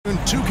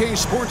NBA2k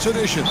Sports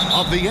Edition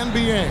of the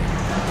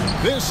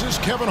NBA. This is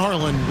Kevin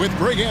Harlan with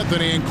Greg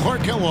Anthony and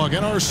Clark Kellogg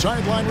and our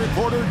sideline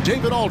reporter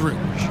David Aldridge.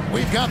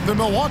 We've got the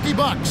Milwaukee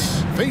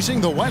Bucks facing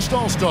the West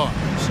All-Stars.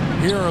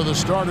 Here are the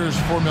starters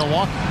for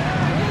Milwaukee.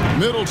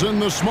 Middleton,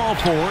 the small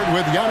forward,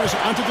 with Giannis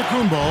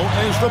Antetokounmpo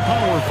as the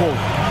power forward.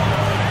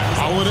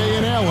 Holiday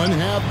and Allen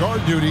have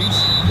guard duties,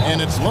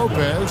 and it's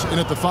Lopez in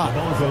at the 5.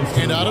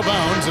 And out of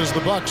bounds as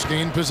the Bucks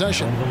gain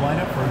possession.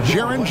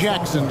 Jaren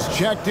Jackson's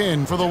checked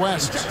in for the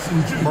West.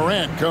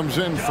 Morant comes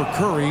in for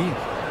Curry.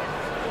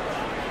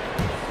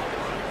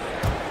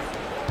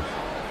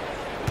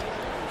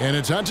 And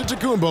it's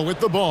Antetokounmpo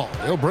with the ball.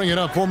 He'll bring it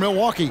up for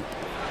Milwaukee.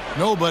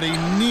 Nobody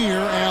near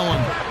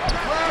Allen.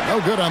 No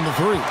good on the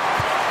 3.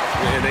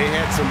 And they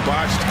had some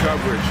botched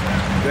coverage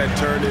that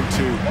turned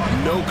into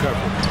no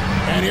coverage.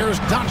 And here's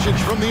Doncic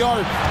from the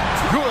arc.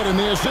 Good, and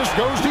the assist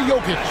goes to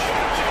Jokic.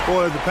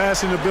 Boy, the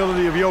passing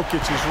ability of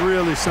Jokic is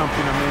really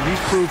something. I mean,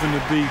 he's proven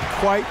to be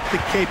quite the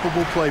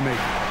capable playmaker.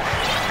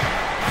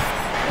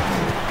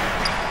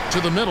 To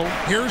the middle,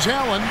 here's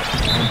Allen.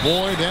 And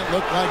boy, that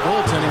looked like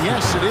goaltending.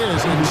 Yes, it is,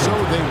 and so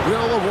they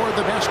will award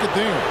the basket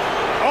there.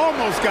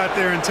 Almost got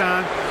there in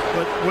time,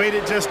 but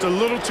waited just a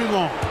little too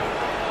long.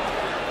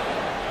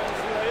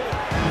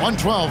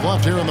 1:12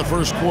 left here in the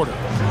first quarter.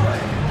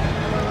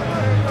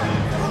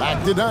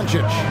 Back to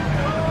Doncic.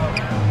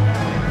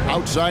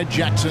 Outside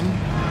Jackson.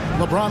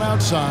 LeBron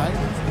outside.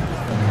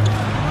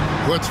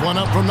 Puts one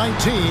up from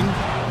 19.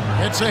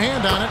 Hits a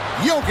hand on it.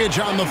 Jokic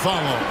on the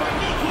follow.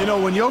 You know,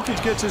 when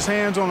Jokic gets his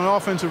hands on an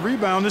offensive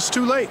rebound, it's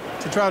too late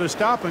to try to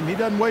stop him. He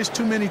doesn't waste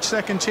too many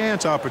second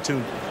chance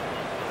opportunities.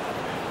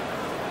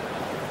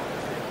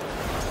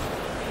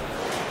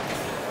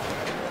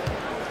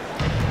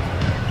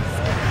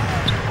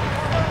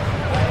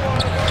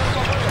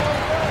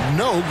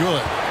 No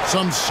good.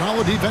 Some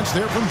solid defense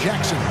there from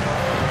Jackson.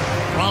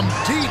 From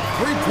deep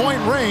three-point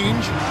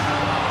range.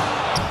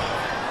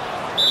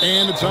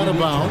 And it's out of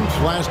bounds.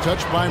 Last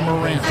touch by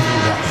Morant.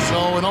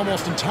 So an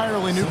almost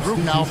entirely new group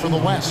now for the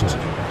West.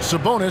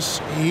 Sabonis,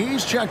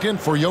 he's checked in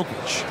for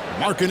Jokic.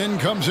 Markkanen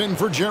comes in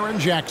for Jaren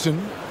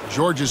Jackson.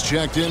 George is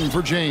checked in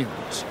for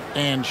James.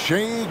 And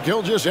Shai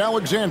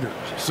Gilgeous-Alexander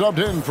subbed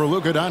in for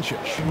Luka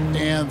Doncic.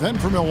 And then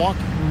for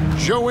Milwaukee,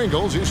 Joe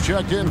Ingles is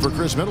checked in for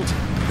Chris Middleton.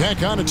 Pat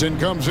Connaughton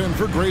comes in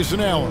for Grayson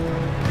Allen.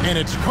 And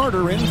it's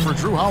Carter in for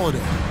Drew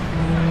Holiday.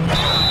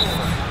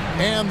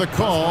 And the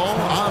call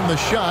on the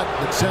shot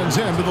that sends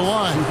him to the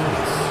line.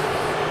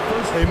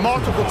 A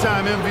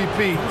multiple-time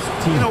MVP.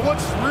 You know,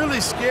 what's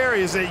really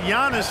scary is that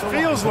Giannis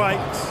feels like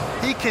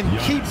he can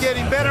keep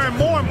getting better, and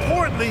more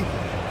importantly,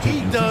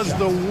 he does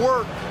the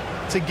work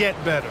to get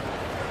better.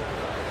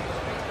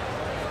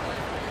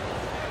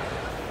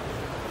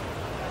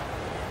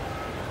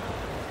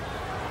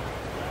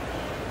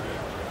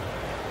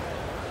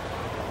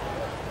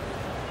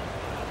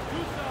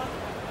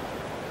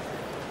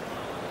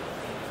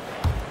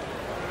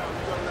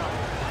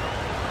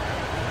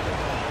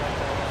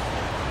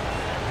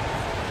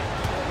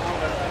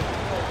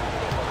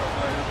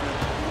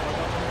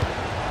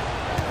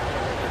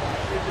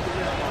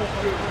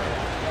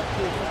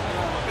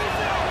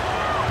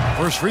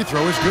 First free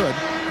throw is good.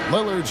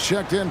 Lillard's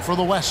checked in for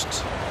the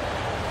West.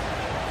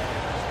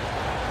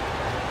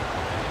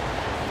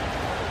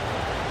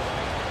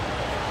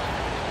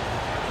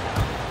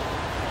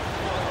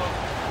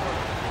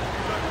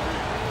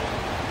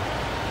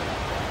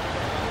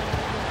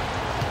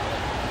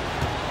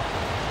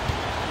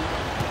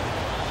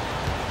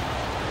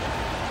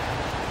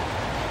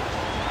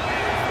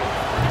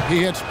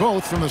 He hits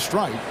both from the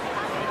stripe.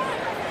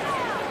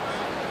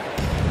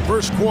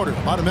 First quarter,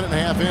 about a minute and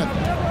a half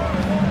in.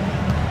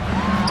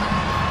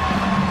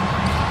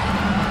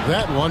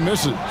 That one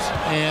misses.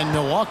 And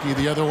Milwaukee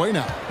the other way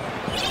now.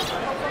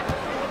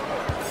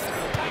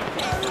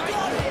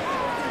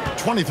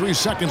 23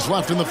 seconds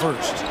left in the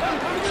first.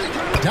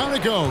 Down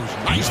it goes.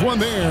 Nice one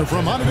there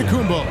from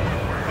Antetokounmpo.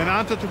 And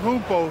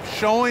Antetokounmpo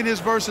showing his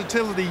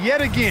versatility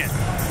yet again.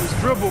 His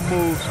dribble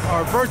moves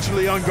are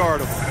virtually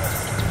unguardable.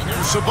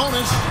 Here's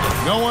Sabonis.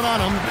 No one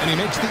on him, and he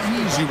makes the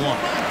easy one.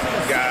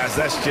 Guys,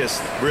 that's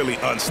just really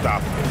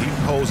unstoppable. He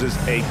poses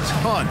a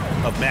ton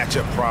of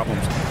matchup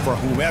problems for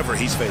whomever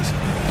he's facing.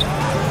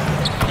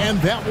 And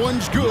that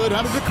one's good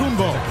out of the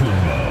Antetokounmpo.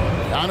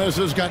 Giannis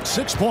has got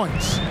 6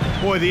 points.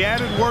 Boy, the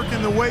added work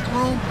in the weight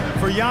room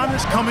for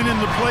Giannis coming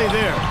into play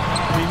there.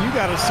 I mean, you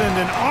got to send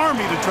an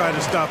army to try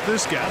to stop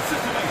this guy.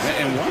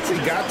 And once he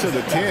got to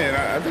the 10,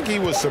 I think he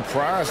was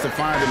surprised to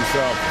find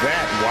himself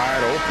that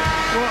wide open.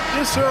 Well,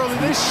 this early,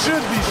 they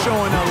should be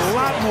showing a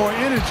lot more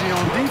energy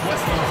on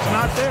defense. It's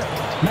not there.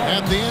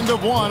 At the end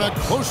of one, a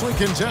closely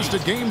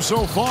contested game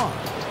so far.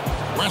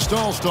 West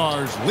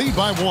All-Stars lead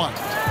by 1.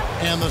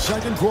 And the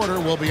second quarter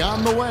will be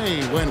on the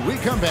way when we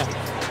come back.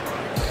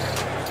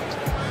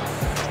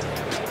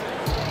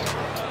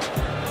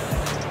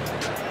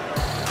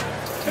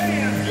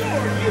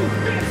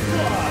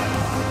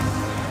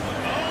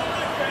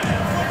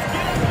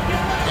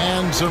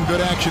 And some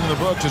good action in the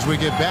books as we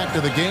get back to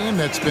the game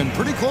that's been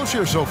pretty close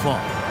here so far.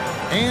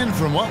 And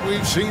from what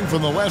we've seen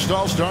from the West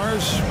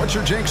All-Stars, what's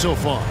your take so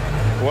far?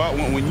 Well,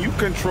 when you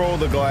control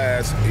the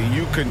glass,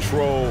 you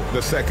control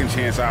the second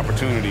chance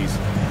opportunities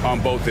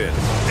on both ends.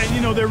 And,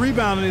 you know, their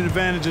rebounding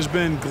advantage has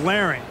been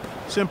glaring,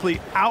 simply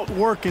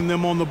outworking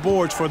them on the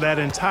boards for that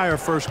entire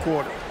first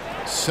quarter.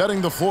 Setting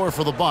the floor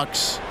for the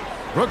Bucks.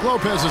 Brook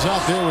Lopez is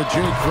out there with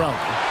Jake Trout.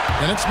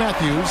 Then it's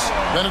Matthews,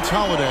 then it's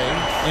Holiday,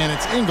 and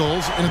it's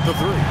Ingles in at the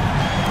 3.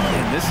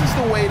 And this is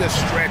the way to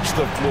stretch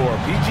the floor.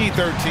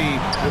 PG-13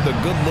 with a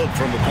good look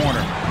from the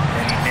corner,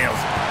 and he nails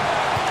it.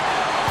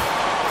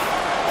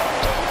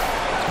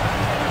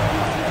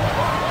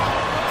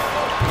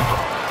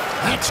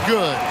 That's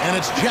good, and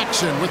it's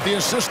Jackson with the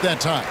assist that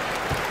time.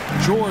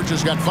 George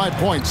has got 5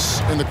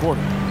 points in the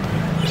quarter.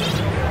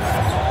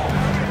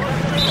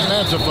 And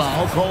that's a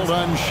foul called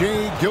on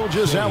Shai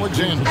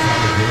Gilgeous-Alexander.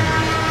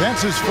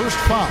 That's his first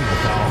foul.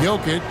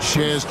 Jokic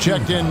has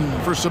checked in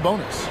for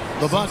Sabonis.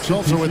 The Bucks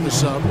also with the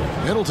sub.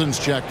 Middleton's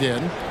checked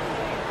in.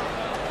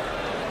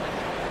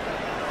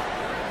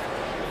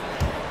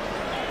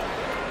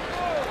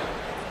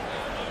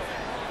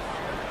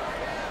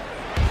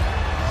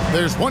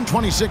 There's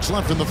 1:26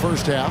 left in the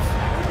first half.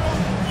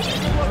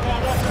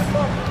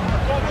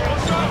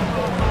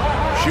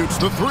 Shoots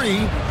the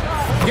 3.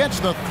 Gets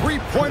the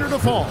three-pointer to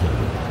fall.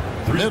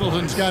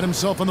 Middleton's got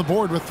himself on the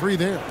board with 3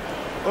 there.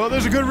 Well,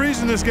 there's a good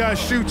reason this guy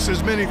shoots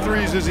as many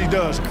threes as he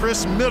does.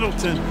 Chris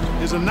Middleton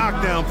is a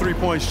knockdown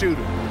three-point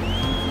shooter.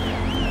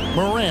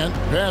 Morant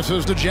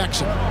passes to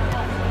Jackson.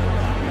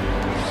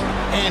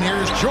 And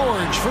here's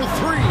George for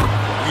 3.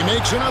 He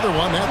makes another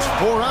one. That's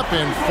 4 up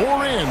and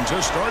 4 in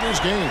to start his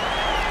game.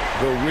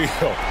 The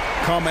real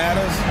come at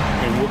us,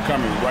 and we're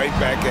coming right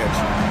back at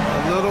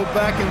you. A little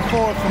back and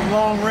forth from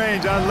long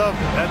range. I love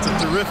it. That's a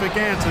terrific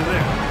answer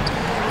there.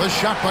 The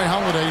shot by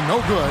Holiday,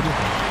 no good.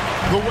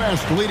 The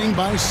West leading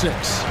by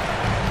 6.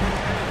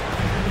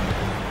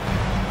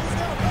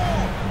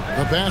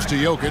 The pass to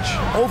Jokic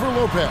over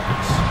Lopez.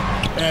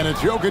 And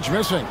it's Jokic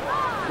missing.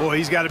 Boy,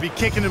 he's got to be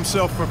kicking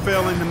himself for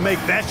failing to make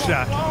that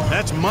shot.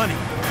 That's money.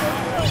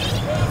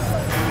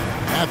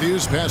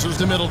 Matthews passes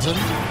to Middleton.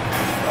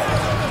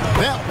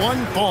 That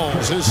one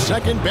falls. His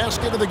second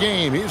basket of the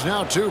game. He's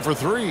now 2 for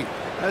 3.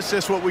 That's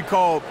just what we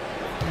call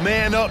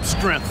man-up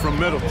strength from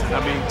Middleton. I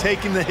mean,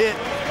 taking the hit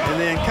and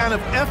then kind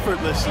of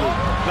effortlessly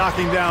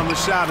knocking down the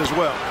shot as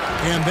well.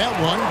 And that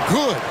one,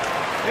 good.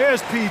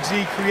 There's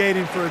PG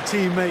creating for a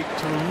teammate.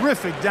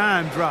 Terrific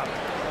dime drop.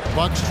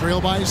 Bucks trail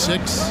by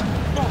 6.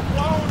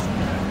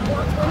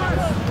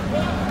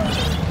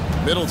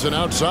 Middleton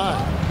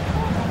outside.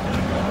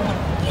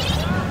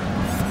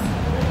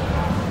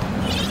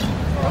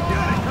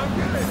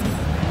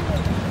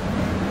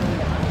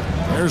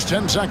 There's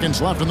 10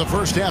 seconds left in the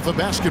first half of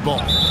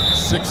basketball.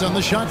 6 on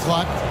the shot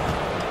clock.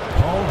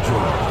 Paul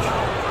George.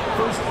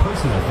 First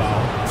personal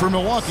foul. For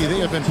Milwaukee, they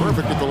have been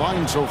perfect at the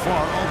line so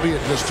far,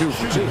 albeit just 2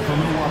 for 2.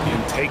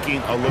 And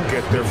taking a look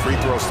at their free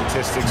throw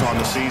statistics on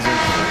the season,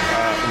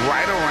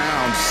 right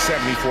around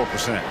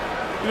 74%.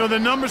 You know, the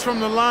numbers from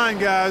the line,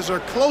 guys,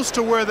 are close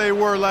to where they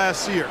were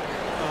last year.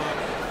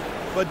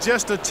 But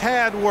just a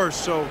tad worse,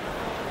 so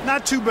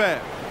not too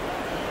bad.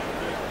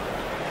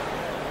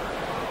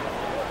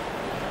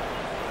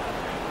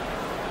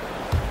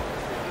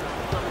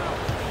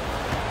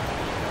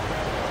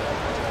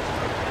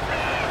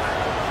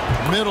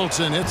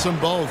 Middleton hits them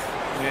both.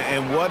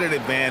 And what an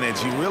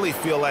advantage. You really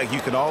feel like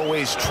you can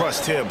always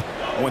trust him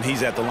when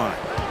he's at the line.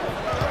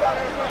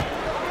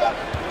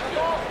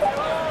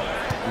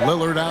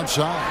 Lillard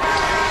outside.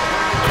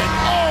 And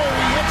oh,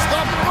 he hits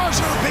the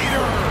buzzer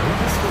beater.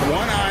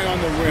 One eye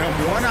on the rim,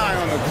 one eye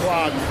on the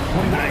clock.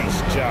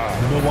 Nice job.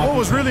 What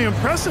was really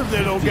impressive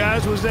there, though,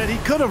 guys, was that he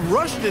could have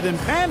rushed it and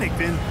panicked,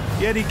 and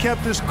yet he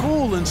kept his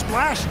cool and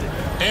splashed it.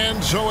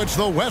 And so it's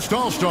the West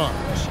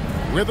All-Stars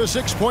with a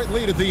 6-point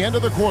lead at the end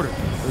of the quarter.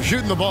 They're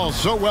shooting the ball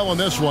so well in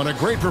this one. A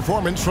great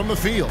performance from the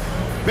field.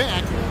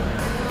 Back.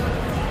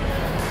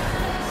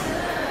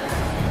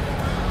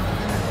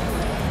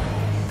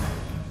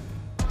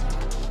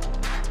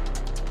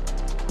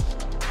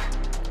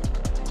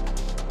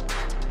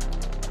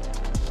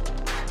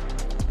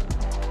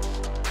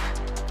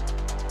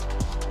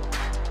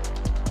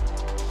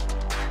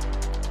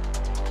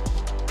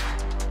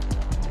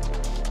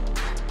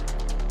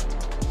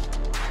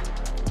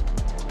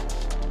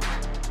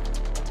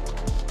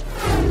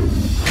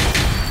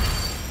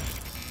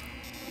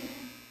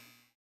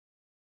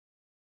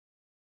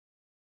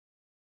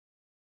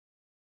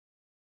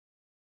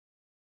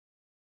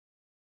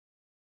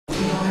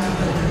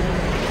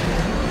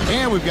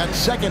 And we've got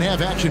second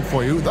half action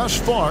for you. Thus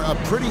far, a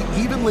pretty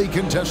evenly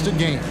contested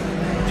game.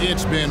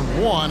 It's been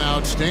one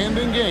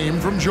outstanding game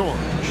from George.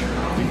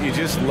 You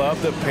just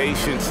love the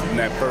patience in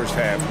that first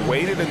half.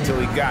 Waited until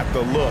he got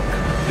the look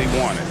he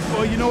wanted.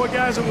 Well, you know what,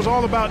 guys? It was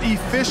all about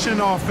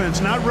efficient offense,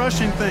 not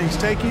rushing things,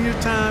 taking your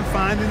time,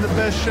 finding the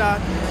best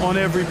shot on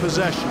every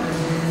possession.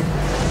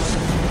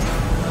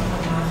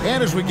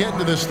 And as we get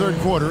into this third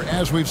quarter,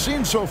 as we've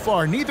seen so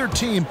far, neither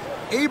team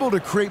able to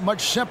create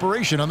much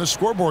separation on the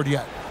scoreboard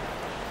yet.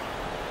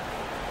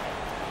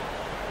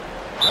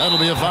 That'll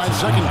be a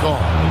 5-second call.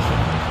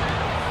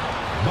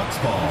 Bucks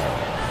ball.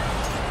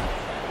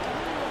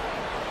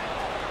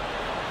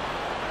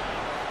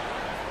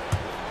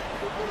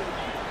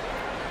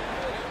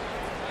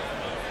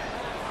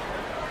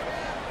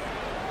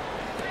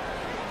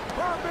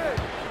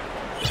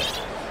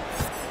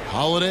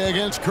 Holiday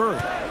against Curry.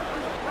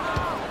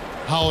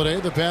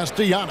 Holiday, the pass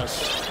to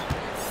Giannis.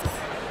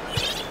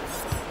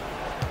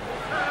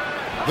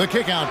 The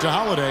kick out to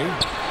Holiday.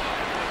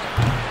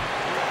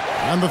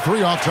 And the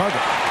three off target.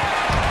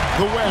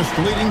 The West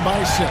leading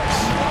by 6.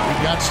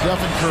 We've got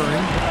Stephen Curry.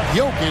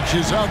 Jokic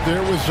is out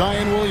there with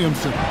Zion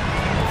Williamson.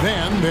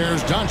 Then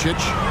there's Doncic,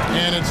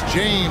 and it's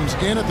James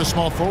in at the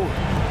small forward.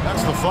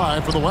 That's the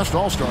 5 for the West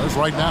All-Stars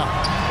right now.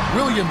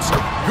 Williamson,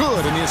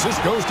 good, and the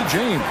assist goes to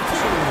James.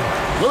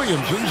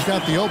 Williamson's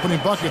got the opening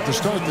bucket to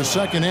start the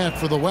second half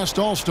for the West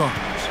All-Stars.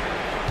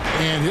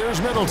 And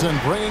here's Middleton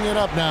bringing it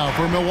up now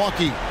for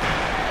Milwaukee.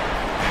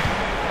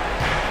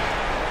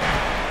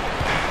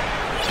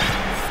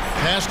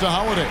 Pass to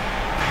Holiday.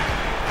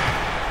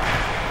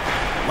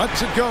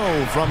 Lets it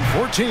go from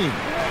 14.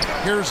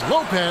 Here's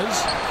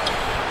Lopez.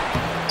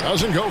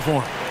 Doesn't go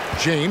for him.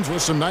 James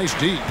with some nice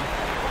D.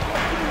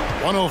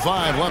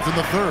 1:05 left in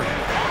the third.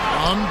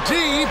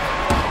 Deep.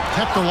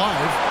 Kept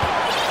alive.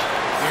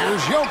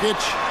 Here's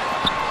Jokic.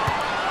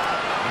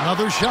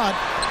 Another shot.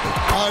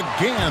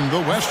 Again,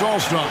 the West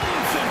All-Star.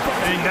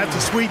 And that's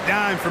a sweet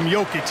dime from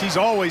Jokic. He's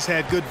always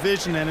had good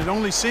vision, and it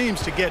only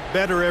seems to get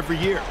better every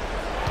year.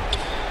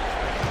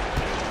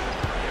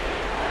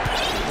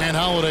 And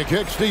Holiday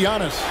kicks to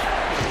Giannis.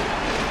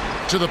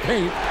 To the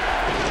paint.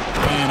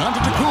 And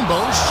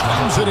Antetokounmpo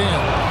slams it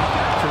in.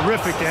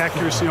 Terrific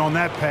accuracy on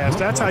that pass.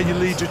 That's how you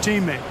lead your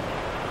teammate.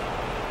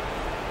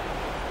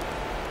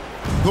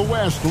 The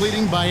West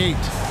leading by 8.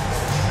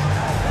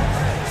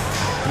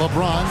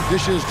 LeBron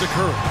dishes to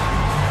Curry.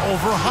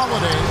 Over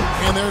Holiday,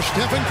 and there's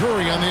Stephen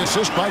Curry on the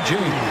assist by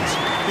James.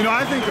 You know,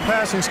 I think the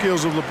passing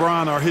skills of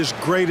LeBron are his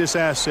greatest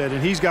asset,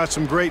 and he's got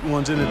some great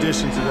ones in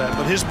addition to that.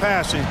 But his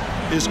passing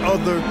is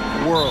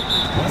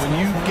otherworldly. When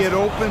you get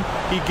open,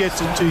 he gets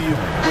it to you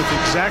with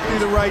exactly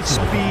the right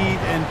speed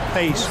and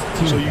pace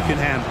so you can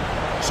handle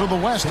it. So the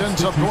West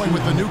ends up going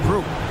with the new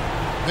group.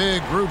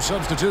 Big group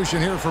substitution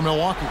here for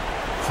Milwaukee.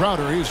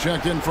 Crowder, he's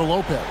checked in for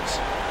Lopez.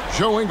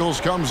 Joe Ingles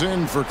comes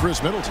in for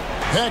Chris Middleton.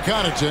 Pat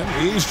Connaughton,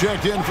 he's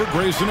checked in for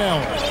Grayson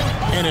Allen.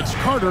 And it's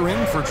Carter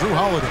in for Drew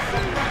Holiday.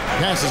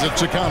 Passes it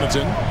to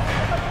Connaughton.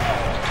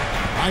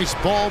 Nice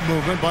ball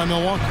movement by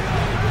Milwaukee.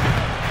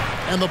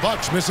 And the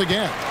Bucks miss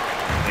again.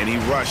 And he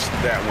rushed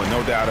that one,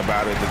 no doubt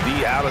about it. The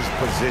D out of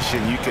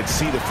position, you could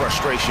see the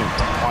frustration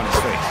on his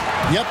face.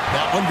 Yep,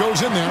 that one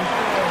goes in there.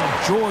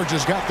 George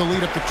has got the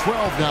lead up to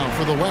 12 now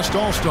for the West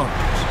All-Stars.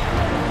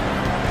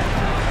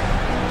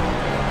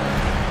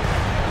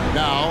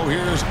 Now,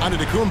 here's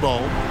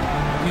Antetokounmpo.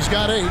 He's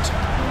got 8.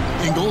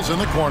 Ingles in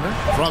the corner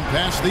from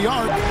past the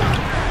arc.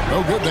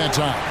 No good that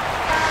time.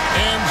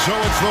 And so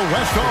it's the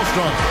West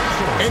All-Stars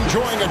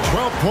enjoying a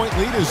 12-point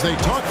lead as they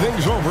talk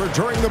things over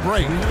during the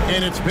break.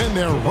 And it's been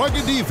their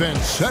rugged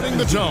defense setting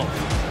the tone.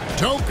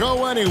 Don't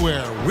go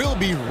anywhere. We'll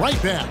be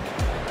right back.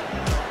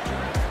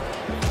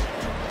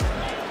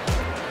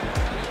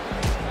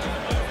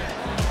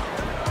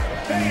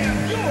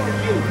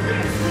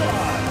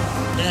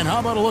 And how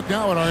about a look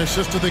now at our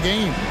assist of the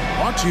game?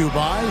 Brought to you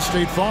by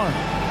State Farm.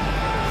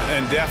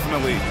 And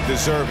definitely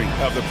deserving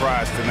of the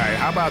prize tonight.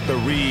 How about the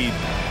read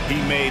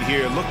he made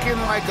here? Looking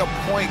like a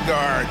point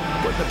guard,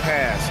 putting the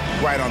pass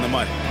right on the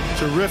money.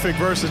 Terrific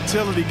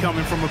versatility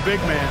coming from a big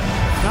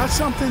man. Not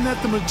something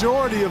that the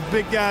majority of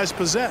big guys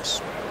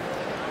possess.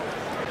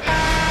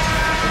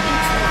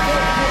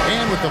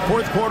 And with the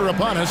fourth quarter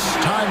upon us,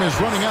 time is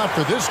running out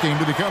for this game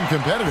to become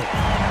competitive.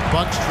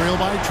 Bucks trail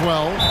by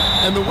 12,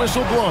 and the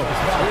whistle blows.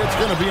 It's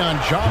going to be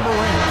on John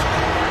Morant.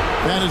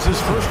 That is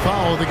his first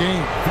foul of the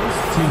game.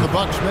 The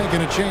Bucks making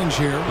a change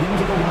here.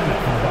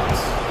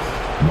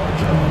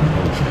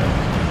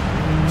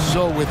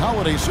 So with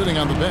Holiday sitting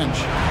on the bench,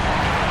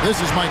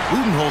 this is Mike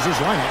Budenholzer's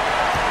lineup.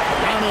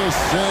 Giannis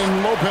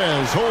and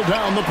Lopez hold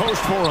down the post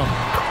for him.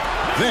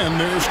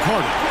 Then there's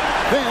Carter.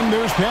 Then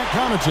there's Pat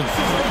Connaughton.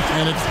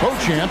 And it's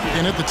Beauchamp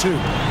in at the 2.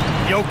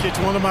 Jokic,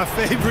 one of my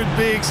favorite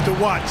bigs to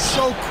watch.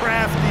 So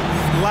crafty,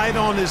 light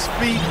on his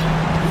feet.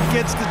 He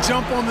gets the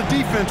jump on the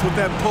defense with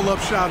that pull-up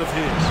shot of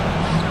his.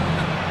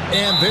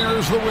 And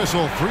there's the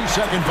whistle.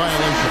 3-second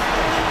violation.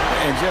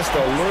 And just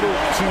a little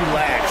too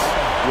lax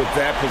with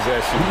that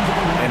possession,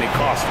 and it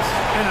cost us.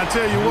 And I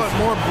tell you what,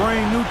 more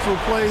brain-neutral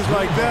plays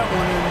like that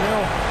one, and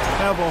they'll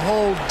have a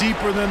hole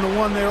deeper than the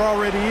one they're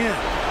already in.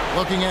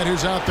 Looking at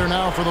who's out there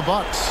now for the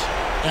Bucks.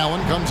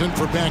 Allen comes in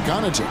for Pat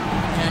Connaughton,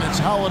 and it's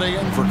Holiday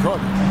in for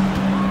Carter.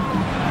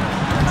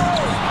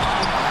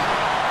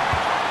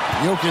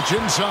 Jokic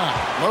inside.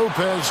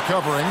 Lopez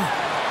covering.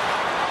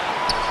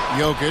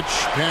 Jokic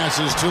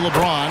passes to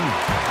LeBron.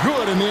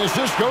 Good, and the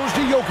assist goes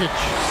to Jokic.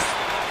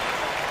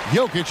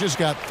 Jokic has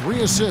got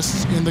 3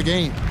 assists in the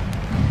game.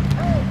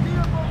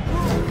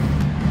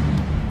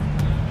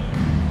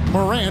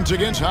 Morant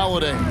against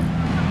Holiday.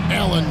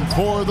 Allen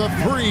for the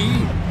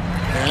 3.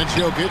 And it's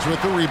Jokic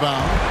with the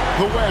rebound.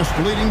 The West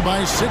leading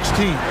by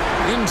 16.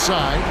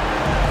 Inside.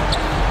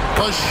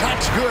 The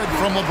shot's good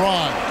from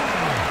LeBron.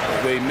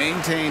 They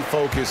maintained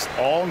focus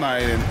all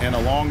night and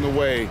along the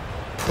way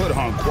put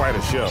on quite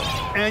a show.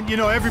 And, you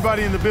know,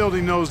 everybody in the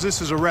building knows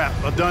this is a wrap,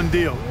 a done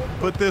deal.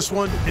 Put this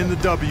one in the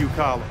W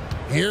column.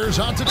 Here's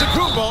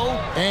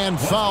Antetokounmpo. And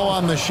foul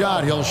on the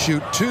shot. He'll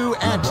shoot 2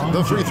 at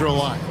the free throw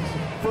line.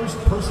 First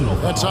personal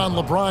foul. That's on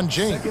LeBron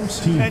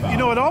James. And, you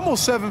know, at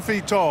almost 7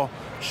 feet tall,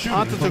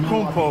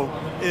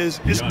 Antetokounmpo is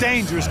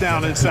dangerous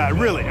down inside,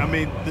 really. I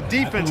mean, the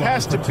defense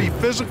has to be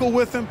physical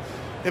with him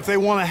if they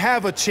want to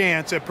have a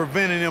chance at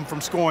preventing him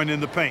from scoring in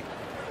the paint.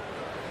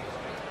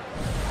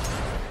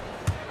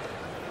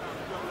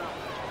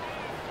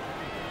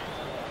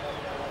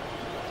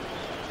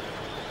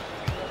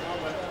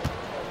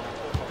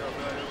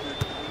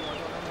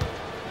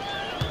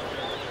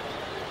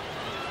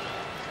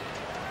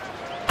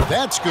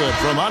 That's good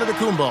from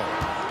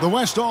Antetokounmpo. The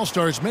West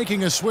All-Stars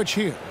making a switch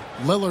here.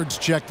 Lillard's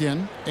checked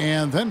in,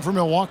 and then for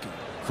Milwaukee,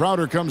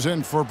 Crowder comes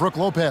in for Brook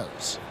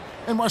Lopez.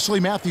 And Wesley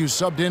Matthews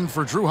subbed in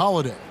for Drew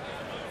Holiday.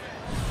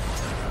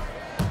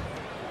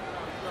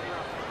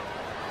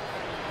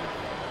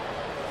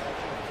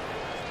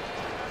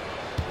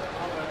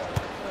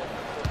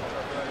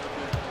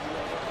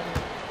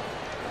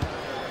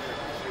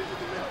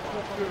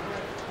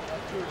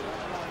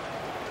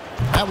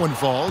 That one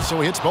falls, so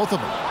he hits both of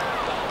them.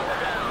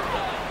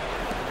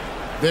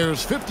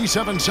 There's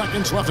 57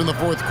 seconds left in the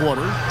fourth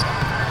quarter.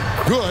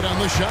 Good on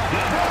the shot.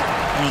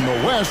 And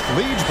the West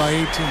leads by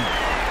 18.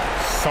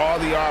 Saw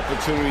the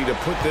opportunity to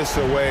put this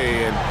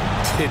away and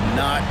did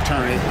not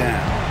turn it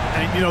down.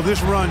 And, you know,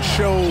 this run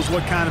shows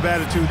what kind of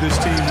attitude this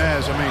team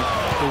has. I mean,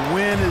 the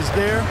win is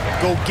there.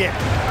 Go get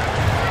it.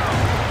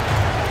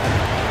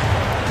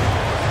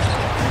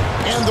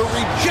 And the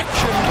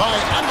rejection by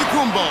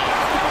Antetokounmpo.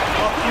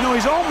 You know,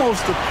 he's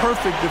almost the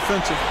perfect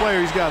defensive player.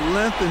 He's got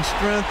length and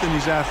strength, and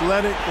he's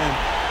athletic. And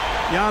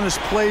Giannis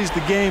plays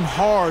the game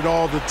hard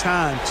all the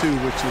time, too,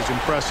 which is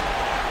impressive.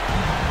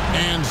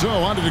 And so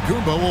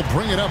Antetokounmpo will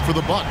bring it up for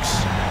the Bucks.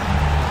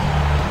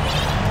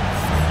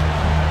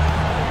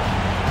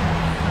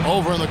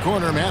 Over in the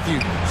corner,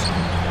 Matthews.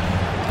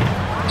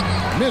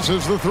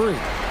 Misses the three.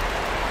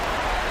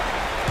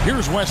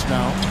 Here's West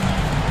now.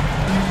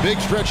 Big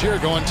stretch here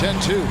going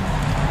 10-2.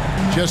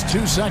 Just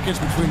 2 seconds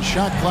between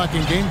shot clock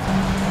and game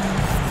clock.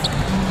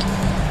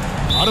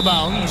 Out of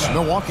bounds.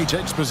 Milwaukee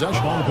takes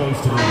possession. Ball goes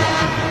to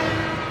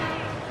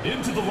Milwaukee.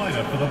 Into the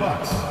lineup for the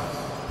Bucks,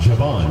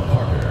 Javon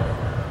Carter.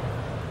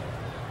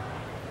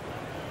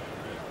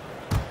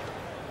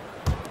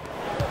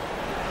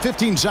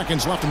 .15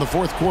 seconds left in the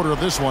fourth quarter of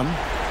this one.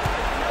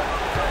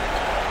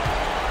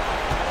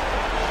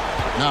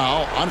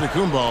 Now,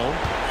 Antetokounmpo.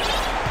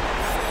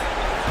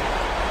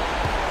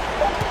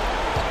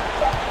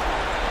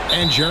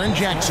 And Jaren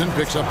Jackson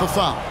picks up the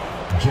foul.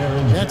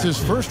 That's his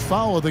first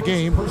foul of the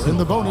game, and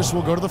the bonus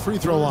will go to the free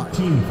throw line.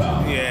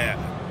 Yeah,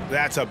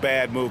 that's a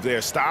bad move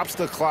there. Stops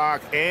the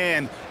clock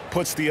and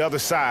puts the other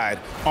side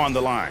on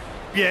the line.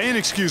 Yeah,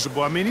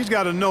 inexcusable. I mean, he's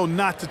got to know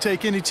not to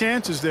take any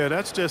chances there.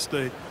 That's just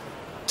a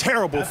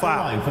terrible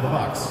foul. For the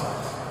Bucks,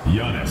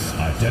 Giannis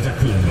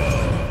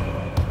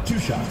Antetokounmpo. 2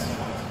 shots.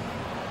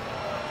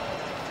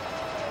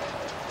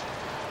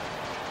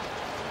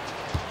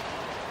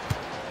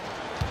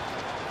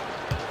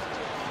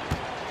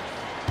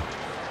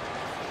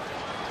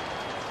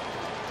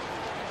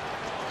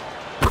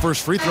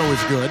 First free throw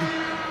is good.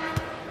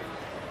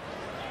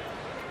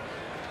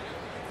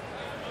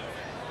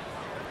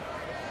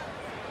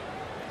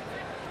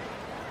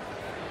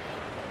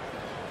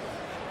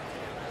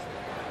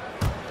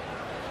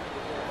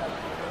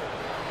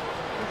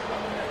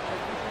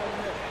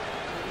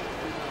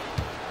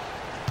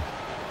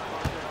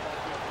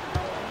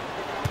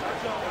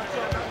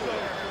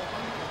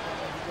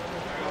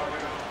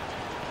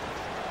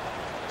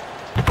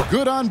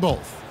 Good on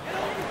both.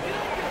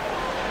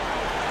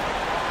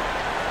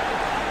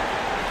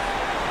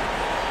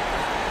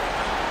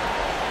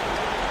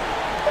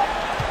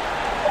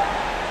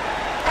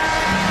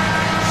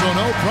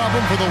 No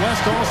problem for the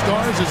West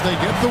All-Stars as they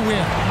get the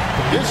win.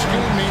 This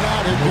game may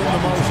not have been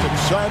the most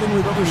exciting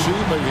we've ever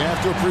seen, but you have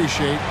to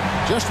appreciate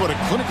just what a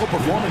clinical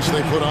performance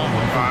they put on.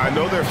 I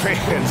know their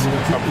fans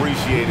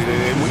appreciated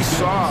it, and we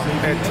saw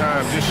at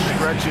times just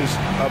stretches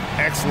of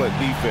excellent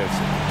defense.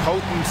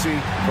 Potency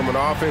from an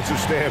offensive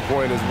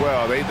standpoint as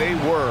well. They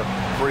were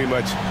pretty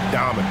much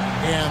dominant.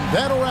 And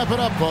that'll wrap it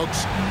up,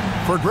 folks.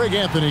 For Greg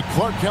Anthony,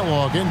 Clark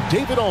Kellogg, and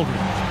David Aldridge,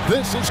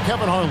 this is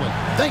Kevin Harlan.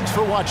 Thanks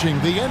for watching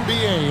the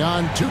NBA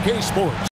on 2K Sports.